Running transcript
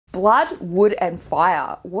blood, wood and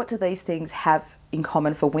fire. What do these things have in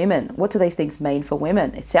common for women? What do these things mean for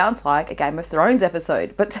women? It sounds like a Game of Thrones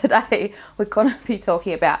episode, but today we're going to be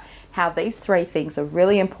talking about how these three things are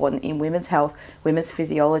really important in women's health, women's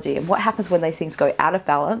physiology, and what happens when these things go out of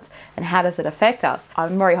balance and how does it affect us.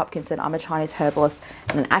 I'm Marie Hopkinson. I'm a Chinese herbalist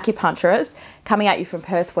and an acupuncturist, coming at you from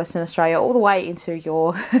Perth, Western Australia, all the way into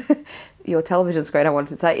your your television screen, I wanted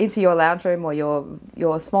to say, into your lounge room or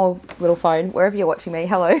your small little phone, wherever you're watching me.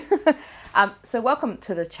 Hello. So welcome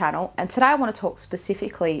to the channel, and today I want to talk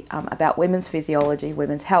specifically about women's physiology,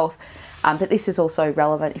 women's health, but this is also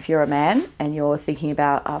relevant if you're a man and you're thinking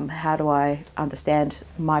about how do I understand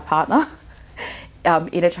my partner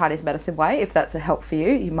in a Chinese medicine way. If that's a help for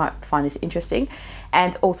you, you might find this interesting.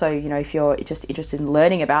 And also, you know, if you're just interested in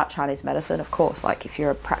learning about Chinese medicine, of course, like if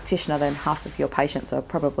you're a practitioner, then half of your patients are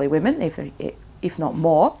probably women, if not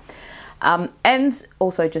more. And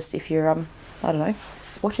also just if you're, I don't know,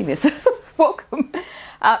 watching this, welcome.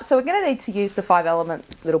 So we're going to need to use the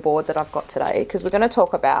 5-element little board that I've got today, because we're going to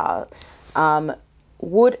talk about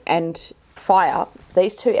wood and fire,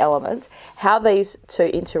 these two elements, how these two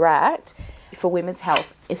interact for women's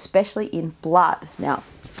health, especially in blood. Now,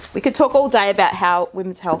 we could talk all day about how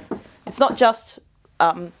women's health, it's not just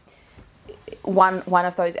one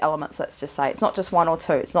of those elements, let's just say. It's not just one or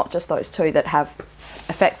two. It's not just those two that have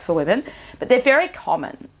effects for women, but they're very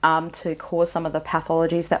common to cause some of the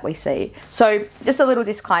pathologies that we see. So just a little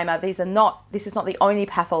disclaimer, this is not the only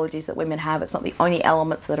pathologies that women have. It's not the only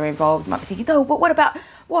elements that are involved. You might be thinking, oh, but what about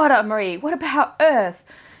water, Marie? What about earth?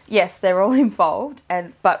 Yes, they're all involved,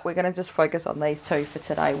 but we're going to just focus on these two for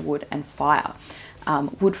today, wood and fire.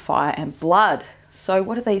 Wood, fire and blood. So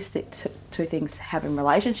what do these two things have in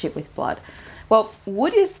relationship with blood? Well,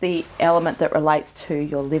 wood is the element that relates to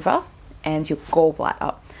your liver and your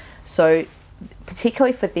gallbladder. So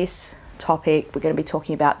particularly for this topic, we're going to be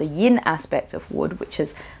talking about the yin aspect of wood, which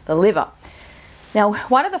is the liver. Now,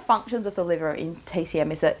 one of the functions of the liver in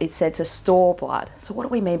TCM is that it's said to store blood. So what do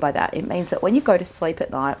we mean by that? It means that when you go to sleep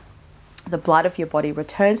at night, the blood of your body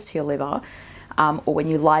returns to your liver, or when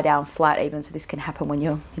you lie down flat even, so this can happen when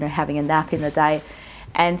you're having a nap in the day,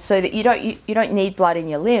 and so that you don't need blood in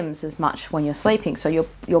your limbs as much when you're sleeping, so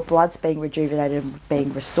your blood's being rejuvenated and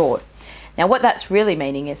being restored. Now what that's really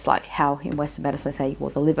meaning is like how in Western medicine they say, well,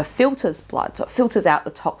 the liver filters blood, so it filters out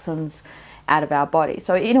the toxins out of our body.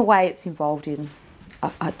 So in a way it's involved in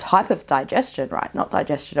a type of digestion, right? Not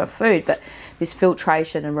digestion of food, but this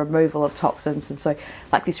filtration and removal of toxins, and so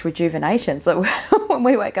like this rejuvenation. So when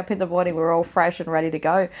we wake up in the morning, we're all fresh and ready to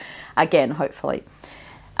go again, hopefully.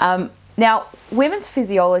 Now, women's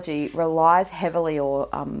physiology relies heavily or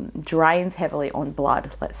drains heavily on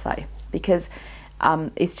blood, let's say, because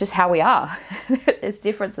it's just how we are. There's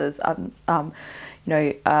differences,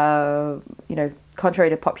 contrary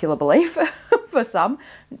to popular belief for some,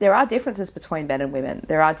 there are differences between men and women.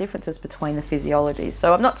 There are differences between the physiologies.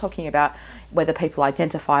 So I'm not talking about whether people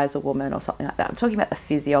identify as a woman or something like that. I'm talking about the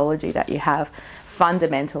physiology that you have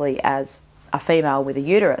fundamentally as a female with a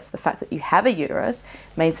uterus. The fact that you have a uterus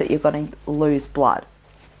means that you're going to lose blood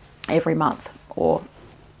every month or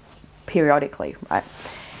periodically, right?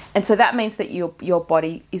 And so that means that your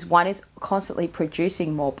body is constantly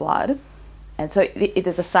producing more blood. And so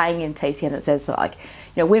there's a saying in TCM that says, like,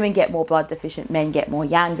 women get more blood deficient, men get more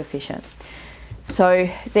yang deficient. So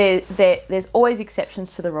there's always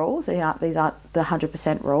exceptions to the rules. These aren't the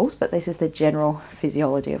 100% rules, but this is the general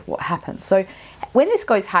physiology of what happens. So when this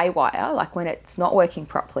goes haywire, like when it's not working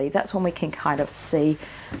properly, that's when we can kind of see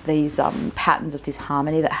these patterns of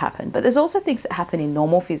disharmony that happen. But there's also things that happen in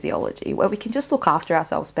normal physiology where we can just look after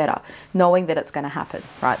ourselves better, knowing that it's going to happen,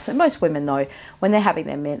 right? So most women know when they're having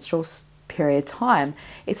their menstrual period time,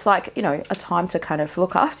 it's like, a time to kind of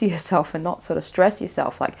look after yourself and not sort of stress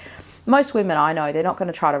yourself. Like most women I know, they're not going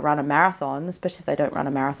to try to run a marathon, especially if they don't run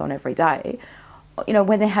a marathon every day.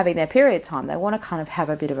 When they're having their period time, they want to kind of have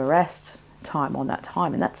a bit of a rest time on that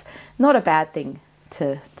time, and that's not a bad thing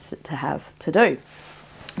to have to do,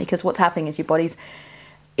 because what's happening is your body's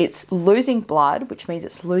it's losing blood, which means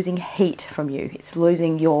it's losing heat from you. It's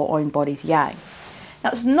losing your own body's yang. Now,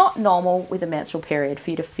 it's not normal with a menstrual period for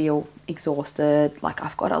you to feel exhausted, like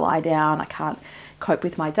I've got to lie down, I can't cope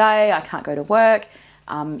with my day, I can't go to work.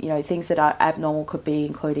 Things that are abnormal could be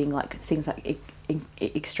including like things like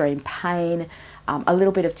extreme pain, a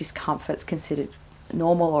little bit of discomfort is considered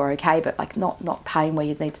normal or okay, but like not pain where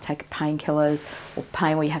you need to take painkillers or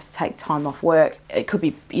pain where you have to take time off work. It could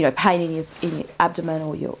be pain in your abdomen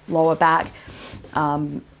or your lower back.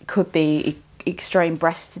 Could be extreme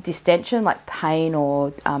breast distension, like pain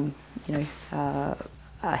or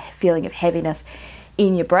a feeling of heaviness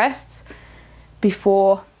in your breasts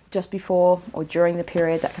before just before or during the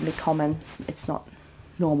period, that can be common. It's not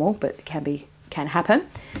normal, but it can happen.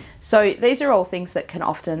 So these are all things that can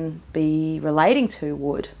often be relating to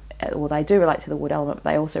wood, or they do relate to the wood element,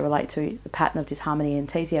 but they also relate to the pattern of disharmony and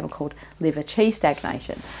TCM called liver Qi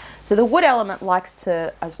stagnation. So the wood element likes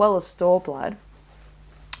to, as well as store blood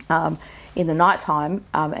in the nighttime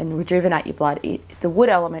and rejuvenate your blood, the wood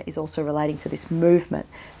element is also relating to this movement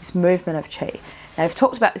of Qi. Now, I've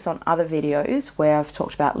talked about this on other videos where I've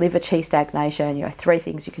talked about liver Qi stagnation, 3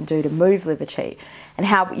 things you can do to move liver Qi, and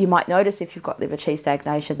how you might notice if you've got liver Qi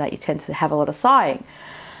stagnation that you tend to have a lot of sighing,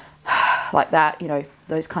 like that,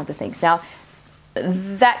 those kinds of things. Now,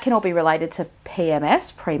 that can all be related to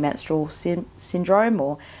PMS, premenstrual syndrome,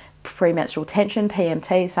 or premenstrual tension,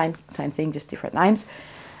 PMT, same thing, just different names.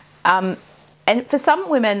 And for some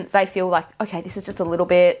women, they feel like, okay, this is just a little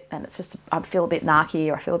bit, and it's just, I feel a bit narky,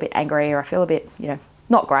 or I feel a bit angry, or I feel a bit,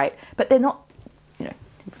 not great, but they're not,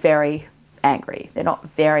 very angry. They're not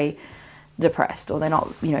very depressed, or they're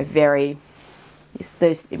not, very,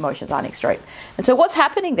 those emotions aren't extreme. And so what's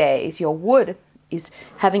happening there is your wood is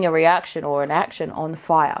having a reaction or an action on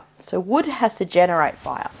fire. So wood has to generate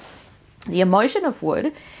fire. The emotion of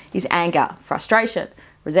wood is anger, frustration,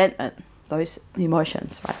 resentment, those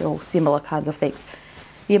emotions, right? They're all similar kinds of things.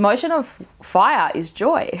 The emotion of fire is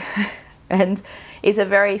joy, and it's a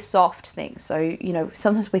very soft thing. So,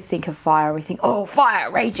 sometimes we think of fire, we think, oh, fire,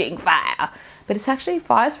 raging fire. But it's actually,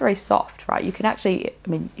 fire's very soft, right? You can actually,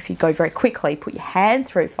 if you go very quickly, put your hand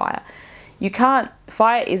through fire. You can't,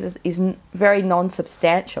 fire is very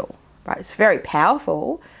non-substantial, right? It's very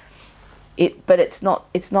powerful, but it's not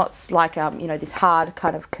like, this hard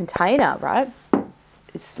kind of container, right?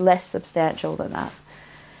 It's less substantial than that.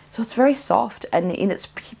 So it's very soft, and in its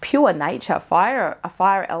pure nature, a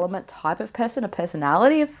fire element type of person, a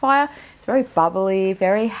personality of fire, it's very bubbly,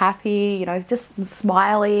 very happy, just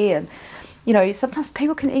smiley, and sometimes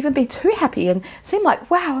people can even be too happy and seem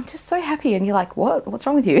like, wow, I'm just so happy, and you're like, what's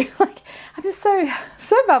wrong with you? Like, I'm just so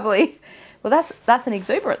bubbly. Well, that's an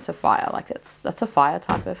exuberance of fire. Like, that's a fire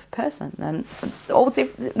type of person, and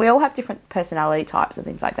we all have different personality types and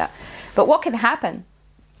things like that. But what can happen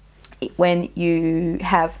when you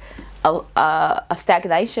have a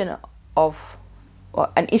stagnation of, or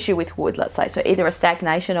an issue with wood, let's say, so either a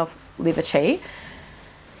stagnation of liver Qi,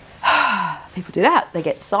 people do that, they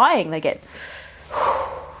get sighing, they get,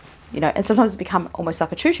 and sometimes it become almost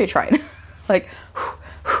like a choo-choo train, like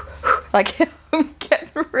get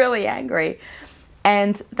really angry,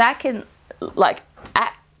 and that can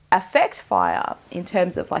affect fire in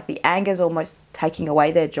terms of like the anger's almost taking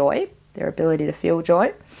away their joy, their ability to feel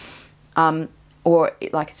joy. Or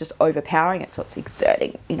it's just overpowering it, so it's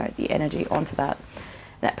exerting, the energy onto that.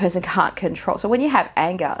 And that person can't control. So when you have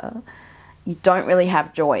anger, you don't really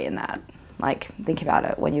have joy in that. Like, think about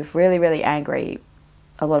it. When you're really, really angry,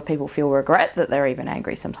 a lot of people feel regret that they're even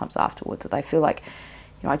angry sometimes afterwards. That they feel like,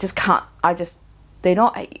 they're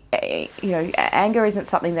not, anger isn't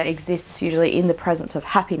something that exists usually in the presence of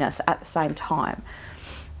happiness at the same time.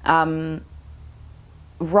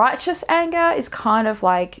 Righteous anger is kind of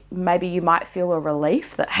like, maybe you might feel a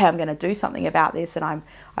relief that, hey, I'm going to do something about this, and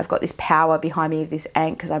I've got this power behind me of this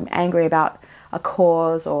anger because I'm angry about a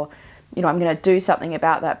cause, or I'm going to do something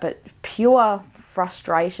about that. But pure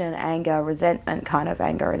frustration, anger, resentment kind of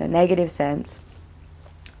anger in a negative sense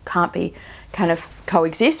can't be kind of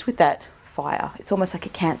coexist with that fire. It's almost like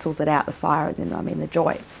it cancels it out, the fire, as in, the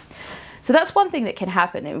joy. So that's one thing that can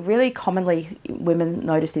happen. It really commonly, women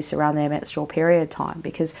notice this around their menstrual period time,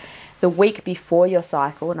 because the week before your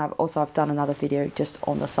cycle, and I've done another video just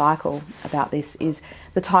on the cycle about this, is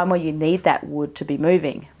the time where you need that wood to be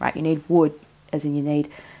moving, right? You need wood, as in you need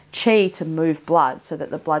Qi to move blood so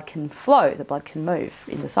that the blood can flow, the blood can move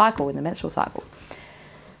in the cycle, in the menstrual cycle.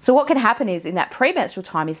 So what can happen is, in that premenstrual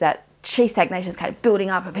time, is that Qi stagnation is kind of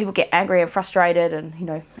building up, and people get angry and frustrated, and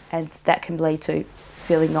and that can lead to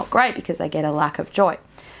feeling not great because they get a lack of joy.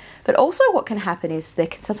 But also what can happen is there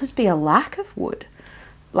can sometimes be a lack of wood,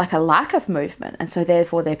 like a lack of movement, and so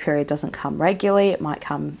therefore their period doesn't come regularly. It might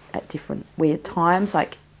come at different weird times,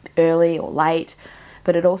 like early or late,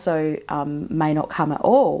 but it also may not come at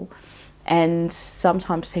all. And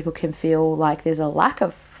sometimes people can feel like there's a lack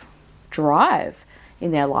of drive in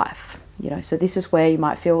their life, so this is where you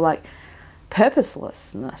might feel like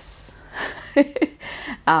purposelessness.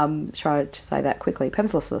 Try to say that quickly.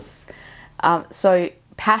 Purposelessness. So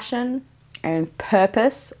passion and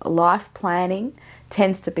purpose, life planning,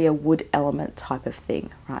 tends to be a wood element type of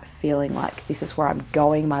thing, right? Feeling like this is where I'm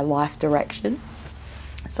going, my life direction.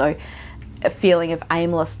 So a feeling of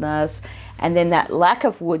aimlessness And then that lack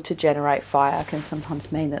of wood to generate fire can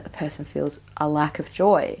sometimes mean that the person feels a lack of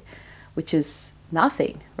joy, which is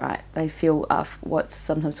nothing, right? They feel what's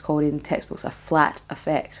sometimes called in textbooks a flat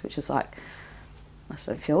affect, which is like, I just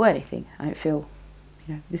don't feel anything. I don't feel,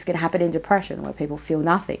 you know, this can happen in depression where people feel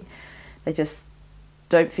nothing. They just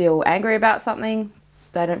don't feel angry about something.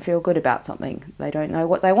 They don't feel good about something. They don't know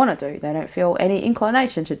what they want to do. They don't feel any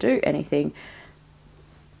inclination to do anything.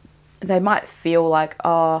 They might feel like,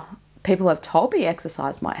 oh, people have told me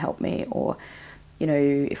exercise might help me, or, you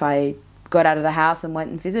know, if I got out of the house and went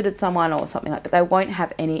and visited someone or something like that, they won't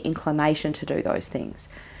have any inclination to do those things.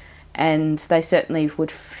 And they certainly would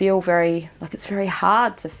feel like it's very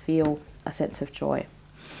hard to feel a sense of joy.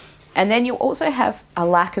 And then you also have a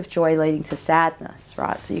lack of joy leading to sadness,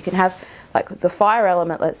 right? So you can have like the fire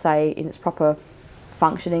element, let's say, in its proper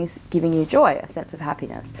functioning, giving you joy, a sense of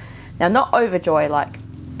happiness. Now, not overjoy, like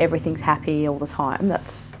everything's happy all the time.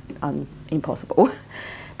 That's impossible.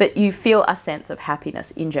 But you feel a sense of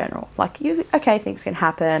happiness in general. Like, okay, things can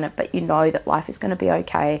happen, but you know that life is going to be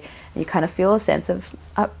okay. And you kind of feel a sense of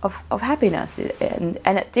happiness. And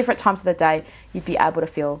at different times of the day, you'd be able to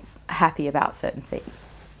feel happy about certain things.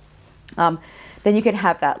 Then you can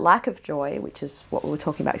have that lack of joy, which is what we were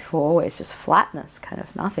talking about before, where it's just flatness, kind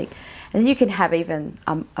of nothing. And then you can have even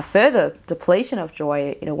a further depletion of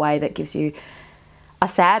joy in a way that gives you a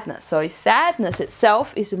sadness. So sadness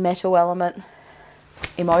itself is a metal element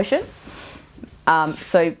emotion.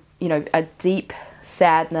 So, you know, a deep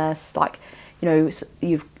sadness, like, you know,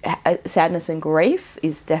 sadness and grief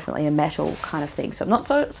is definitely a metal kind of thing. So I'm not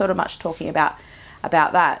sort of much talking about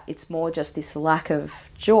that. It's more just this lack of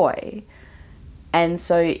joy. And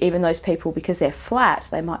so even those people, because they're flat,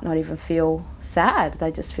 they might not even feel sad.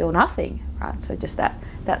 They just feel nothing, right? So just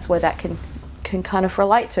that's where that can kind of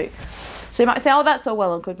relate to. So you might say, oh, that's all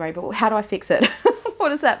well and good, Marie, but how do I fix it? What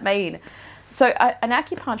does that mean? So an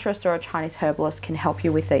acupuncturist or a Chinese herbalist can help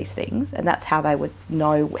you with these things, and that's how they would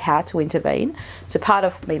know how to intervene. So part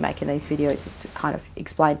of me making these videos is to kind of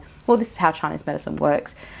explain, well, this is how Chinese medicine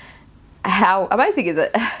works. How amazing is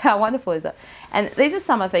it? How wonderful is it? And these are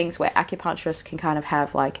some of the things where acupuncturists can kind of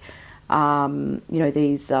have, like, you know,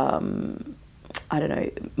 these, I don't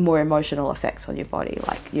know, more emotional effects on your body.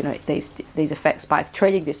 Like, you know, these effects by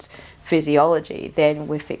treating this physiology, then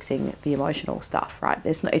we're fixing the emotional stuff, right?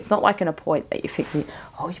 It's not like in a point that you're fixing,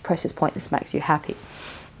 oh, you press this point, this makes you happy.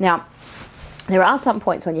 Now, there are some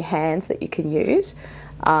points on your hands that you can use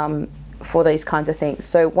for these kinds of things.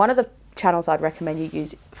 So one of the channels I'd recommend you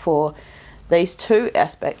use for these two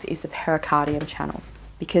aspects is the pericardium channel,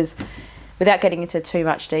 because without getting into too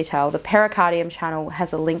much detail, the pericardium channel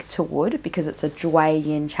has a link to wood because it's a Jui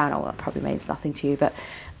Yin channel. That probably means nothing to you, but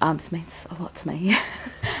it means a lot to me.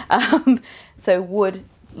 So wood,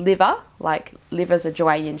 liver, like liver's a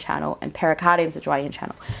Jui Yin channel, and pericardium's a Jui Yin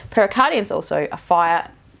channel. Pericardium's also a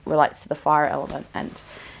fire, relates to the fire element, and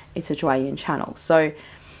it's a Jui Yin channel. So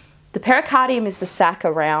the pericardium is the sac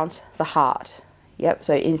around the heart. Yep,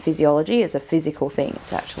 so in physiology, it's a physical thing.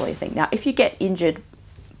 It's actually a thing. Now, if you get injured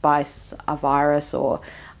by a virus or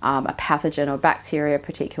a pathogen or bacteria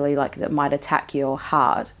particularly, like that might attack your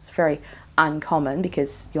heart, it's very uncommon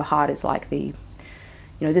because your heart is like the, you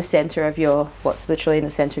know, the center of your, what's literally in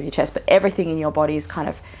the center of your chest, but everything in your body is kind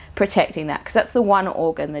of protecting that, because that's the one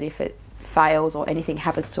organ that if it fails or anything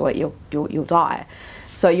happens to it, you'll die.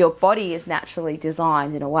 So your body is naturally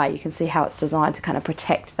designed in a way, you can see how it's designed to kind of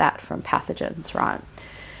protect that from pathogens, right?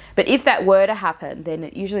 But if that were to happen, then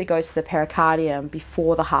it usually goes to the pericardium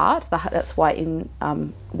before the heart. That's why in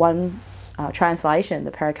one translation,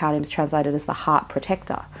 the pericardium is translated as the heart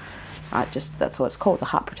protector. Right? Just that's what it's called, the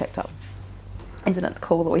heart protector. Isn't it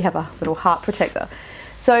cool that we have a little heart protector?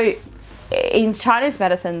 So in Chinese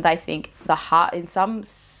medicine, they think the heart, in some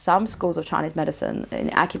schools of Chinese medicine, in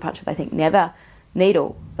acupuncture, they think never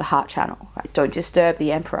needle the heart channel. Right? Don't disturb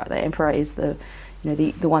the emperor. The emperor is the, you know,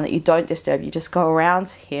 the one that you don't disturb. You just go around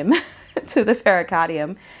him to the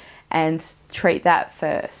pericardium and treat that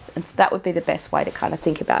first. And so that would be the best way to kind of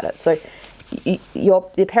think about it. So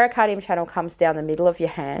the pericardium channel comes down the middle of your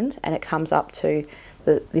hand, and it comes up to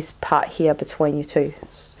this part here between your two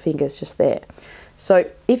fingers, just there.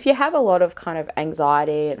 So if you have a lot of kind of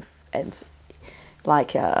anxiety and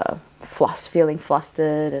like feeling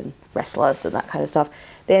flustered and restless and that kind of stuff,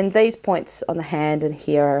 then these points on the hand and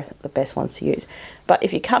here are the best ones to use. But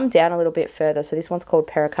if you come down a little bit further, so this one's called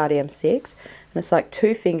pericardium 6, and it's like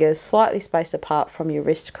 2 fingers slightly spaced apart from your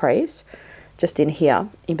wrist crease, just in here,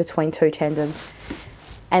 in between 2 tendons.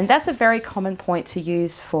 And that's a very common point to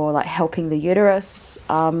use for like helping the uterus.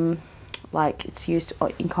 Like it's used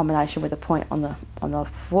in combination with a point on the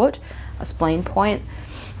foot, a spleen point.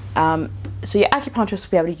 So your acupuncturist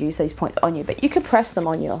will be able to use these points on you, but you can press them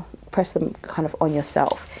kind of on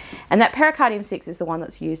yourself. And that pericardium 6 is the one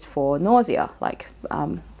that's used for nausea, like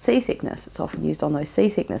seasickness. It's often used on those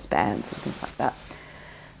seasickness bands and things like that.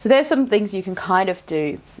 So there's some things you can kind of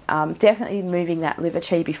do. Definitely moving that liver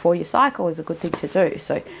qi before your cycle is a good thing to do.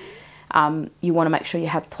 So you want to make sure you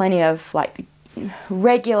have plenty of like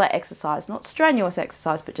regular exercise, not strenuous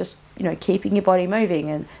exercise, but just, you know, keeping your body moving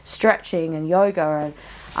and stretching and yoga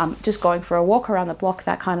and just going for a walk around the block.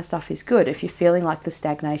 That kind of stuff is good. If you're feeling like the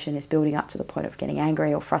stagnation is building up to the point of getting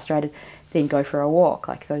angry or frustrated, then go for a walk.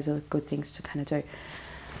 Like those are good things to kind of do.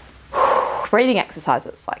 Breathing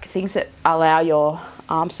exercises, like things that allow your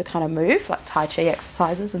arms to kind of move, like Tai Chi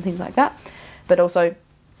exercises and things like that. But also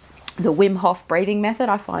the Wim Hof breathing method,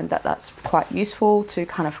 I find that that's quite useful to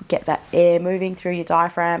kind of get that air moving through your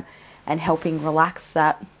diaphragm and helping relax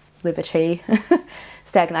that liver qi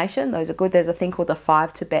stagnation. Those are good. There's a thing called the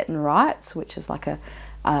 5 Tibetan rites, which is like an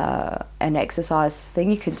exercise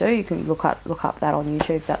thing you can do. You can look up that on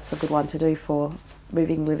YouTube. That's a good one to do for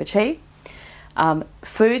moving liver qi.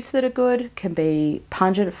 Foods that are good can be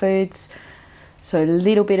pungent foods, so a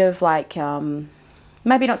little bit of like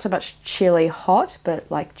maybe not so much chili hot, but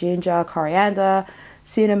like ginger, coriander,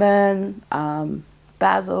 cinnamon,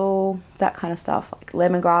 basil, that kind of stuff, like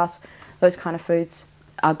lemongrass. Those kind of foods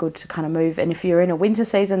are good to kind of move. And if you're in a winter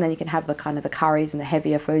season, then you can have the kind of the curries and the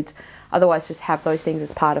heavier foods. Otherwise, just have those things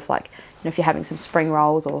as part of, like, you know, if you're having some spring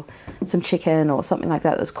rolls or some chicken or something like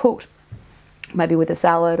that that's cooked, maybe with a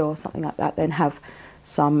salad or something like that, then have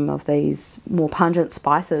some of these more pungent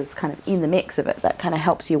spices kind of in the mix of it. That kind of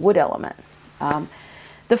helps your wood element.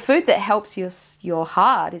 The food that helps your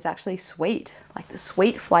heart is actually sweet. Like the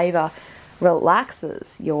sweet flavour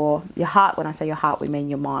relaxes your heart. When I say your heart, we mean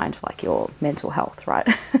your mind, like your mental health, right?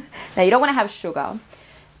 Now, you don't want to have sugar,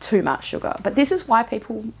 too much sugar, but this is why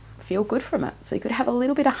people feel good from it. So you could have a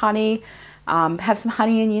little bit of honey, have some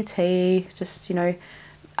honey in your tea, just, you know,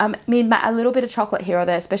 a little bit of chocolate here or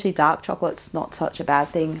there, especially dark chocolate's not such a bad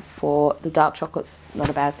thing for the dark chocolate's not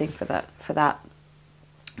a bad thing for that.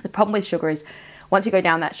 The problem with sugar is once you go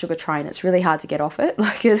down that sugar train, it's really hard to get off it.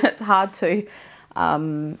 Like it's hard to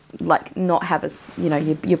like not have as, you know,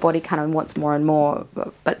 your body kind of wants more and more,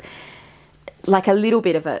 but like a little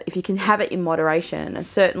bit of it, if you can have it in moderation, and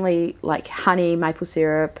certainly like honey, maple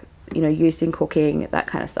syrup, you know, used in cooking, that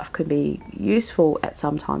kind of stuff could be useful at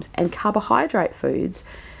some times. And carbohydrate foods,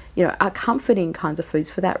 you know, are comforting kinds of foods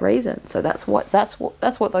for that reason. So that's what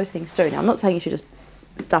those things do. Now, I'm not saying you should just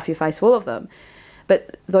stuff your face full of them,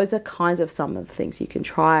 but those are kinds of some of the things you can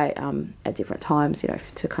try at different times, you know,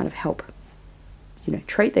 to kind of help, you know,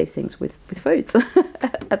 treat these things with foods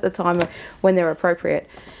at the time when they're appropriate.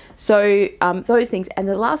 So those things. And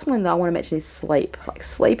the last one that I want to mention is sleep. Like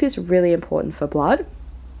sleep is really important for blood.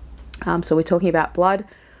 So we're talking about blood,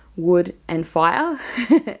 wood, and fire.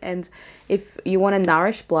 And if you want to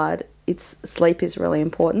nourish blood, sleep is really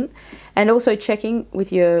important. And also checking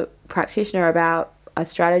with your practitioner about a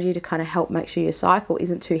strategy to kind of help make sure your cycle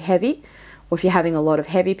isn't too heavy, or if you're having a lot of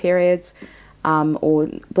heavy periods or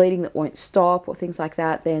bleeding that won't stop or things like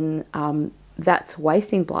that, then that's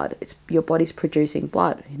wasting blood. It's your body's producing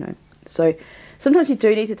blood, you know. So sometimes you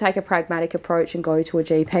do need to take a pragmatic approach and go to a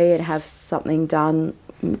GP and have something done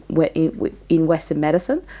in Western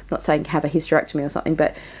medicine. I'm not saying have a hysterectomy or something,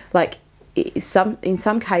 but like in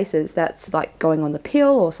some cases that's like going on the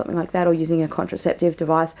pill or something like that, or using a contraceptive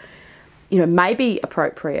device, you know, may be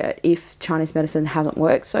appropriate if Chinese medicine hasn't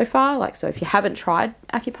worked so far. Like, so if you haven't tried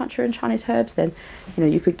acupuncture and Chinese herbs, then, you know,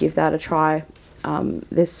 you could give that a try.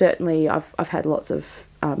 There's certainly, I've had lots of,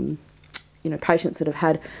 you know, patients that have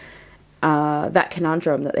had that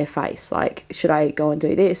conundrum that they face, like, should I go and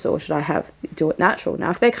do this, or should I do it natural?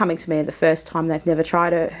 Now, if they're coming to me the first time, they've never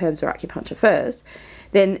tried herbs or acupuncture first,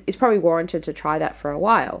 then it's probably warranted to try that for a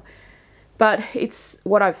while. But it's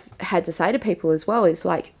what I've had to say to people as well is,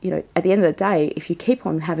 like, you know, at the end of the day, if you keep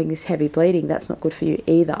on having this heavy bleeding, that's not good for you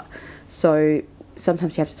either. So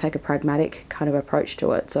sometimes you have to take a pragmatic kind of approach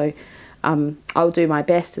to it. So I'll do my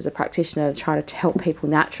best as a practitioner to try to help people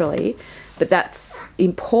naturally, but that's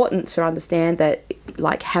important to understand that,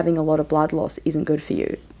 like, having a lot of blood loss isn't good for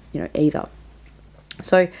you, you know, either.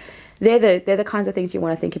 So they're the kinds of things you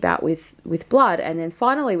want to think about with blood. And then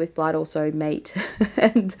finally with blood, also meat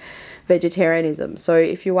and vegetarianism. So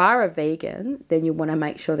if you are a vegan, then you want to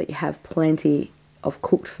make sure that you have plenty of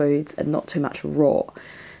cooked foods and not too much raw,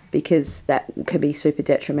 because that can be super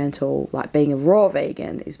detrimental. Like, being a raw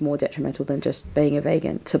vegan is more detrimental than just being a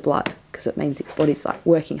vegan to blood, because it means your body's like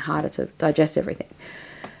working harder to digest everything.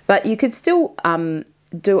 But you could still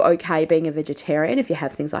do okay being a vegetarian if you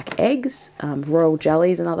have things like eggs. Royal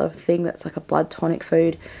jelly is another thing that's like a blood tonic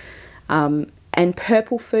food. And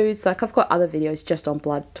purple foods, like I've got other videos just on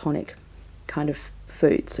blood tonic kind of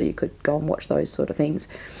foods, so you could go and watch those sort of things.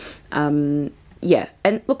 Yeah,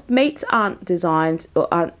 and look, meats aren't designed or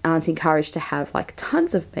aren't encouraged to have like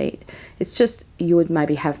tons of meat. It's just you would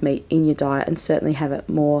maybe have meat in your diet, and certainly have it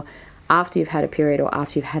more after you've had a period or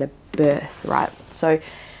after you've had a birth, right? So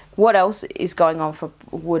what else is going on for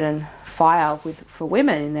wood and fire for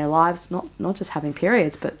women in their lives, not just having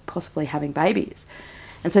periods, but possibly having babies?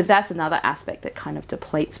 And so that's another aspect that kind of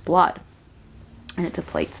depletes blood, and it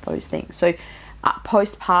depletes those things. So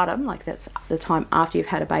postpartum, like that's the time after you've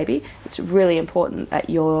had a baby, it's really important that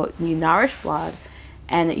you nourish blood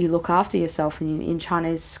and that you look after yourself. And in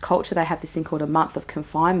Chinese culture, they have this thing called a month of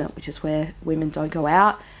confinement, which is where women don't go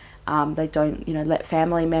out. They don't, let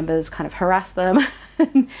family members kind of harass them,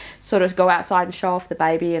 sort of go outside and show off the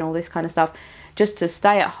baby and all this kind of stuff, just to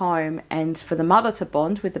stay at home and for the mother to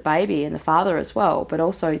bond with the baby and the father as well, but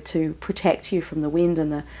also to protect you from the wind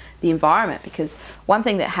and the environment. Because one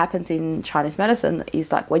thing that happens in Chinese medicine is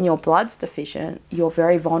like when your blood's deficient, you're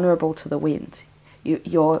very vulnerable to the wind.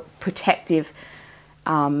 Your protective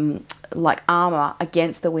like armor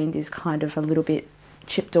against the wind is kind of a little bit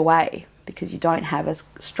chipped away, because you don't have as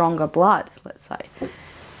stronger blood, let's say.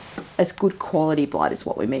 As good quality blood is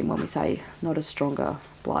what we mean when we say not as stronger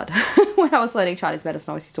blood. When I was learning Chinese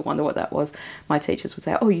medicine, I always used to wonder what that was. My teachers would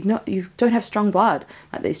say, oh, you don't have strong blood,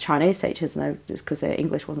 like these Chinese teachers, and just because their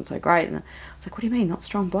English wasn't so great. And I was like, what do you mean, not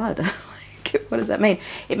strong blood? Like, what does that mean?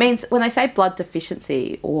 It means when they say blood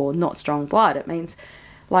deficiency or not strong blood, it means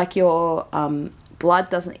like your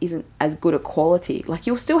blood isn't as good a quality. Like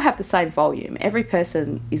you'll still have the same volume. Every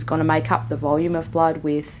person is going to make up the volume of blood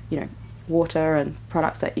with, water and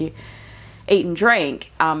products that you eat and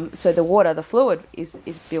drink. So the water, the fluid is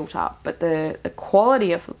built up, but the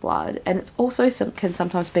quality of the blood, and it's also can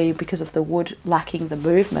sometimes be because of the wood lacking the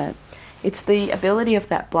movement. It's the ability of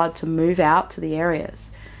that blood to move out to the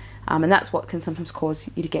areas. And that's what can sometimes cause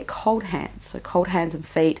you to get cold hands. So cold hands and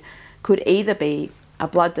feet could either be a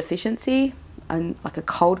blood deficiency and like a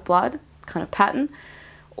cold blood kind of pattern,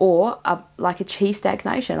 or like a Qi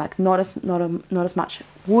stagnation, like not as much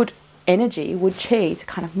wood energy, wood Qi to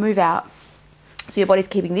kind of move out. So your body's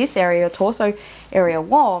keeping this area, torso area,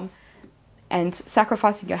 warm, and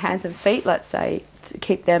sacrificing your hands and feet, let's say, to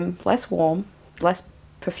keep them less warm, less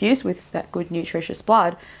perfused with that good nutritious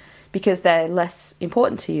blood, because they're less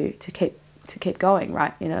important to you to keep going,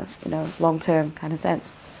 right? In a long-term kind of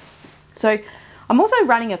sense. So I'm also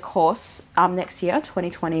running a course next year,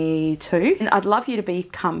 2022, and I'd love you to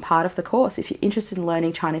become part of the course. If you're interested in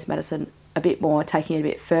learning Chinese medicine a bit more, taking it a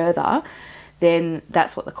bit further, then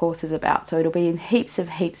that's what the course is about. So it'll be in heaps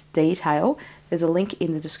detail. There's a link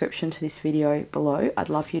in the description to this video below. I'd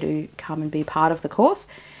love you to come and be part of the course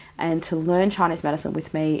and to learn Chinese medicine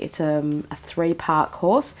with me. It's a 3-part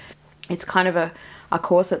course. It's kind of a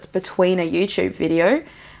course that's between a YouTube video.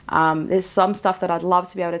 There's some stuff that I'd love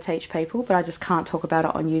to be able to teach people, but I just can't talk about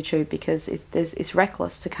it on YouTube because it's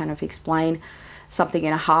reckless to kind of explain something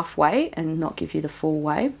in a halfway and not give you the full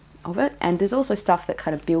way of it. And there's also stuff that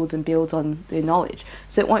kind of builds on the knowledge,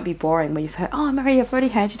 so it won't be boring where you've heard, oh Marie, I've already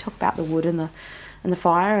heard you talk about the wood and the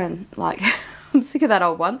fire, and like I'm sick of that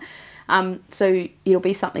old one. So it'll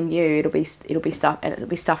be something new. It'll be stuff, and it'll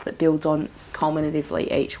be stuff that builds on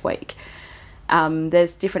culminatively each week.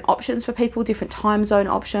 There's different options for people, different time zone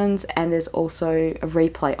options, and there's also a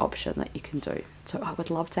replay option that you can do. So I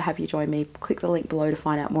would love to have you join me. Click the link below to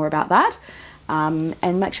find out more about that.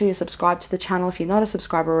 And make sure you subscribe to the channel if you're not a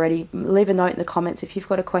subscriber already. Leave a note in the comments if you've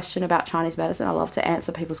got a question about Chinese medicine. I love to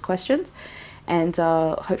answer people's questions. And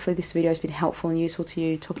hopefully this video has been helpful and useful to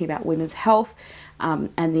you, talking about women's health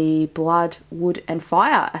and the blood, wood and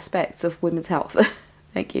fire aspects of women's health.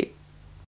 Thank you.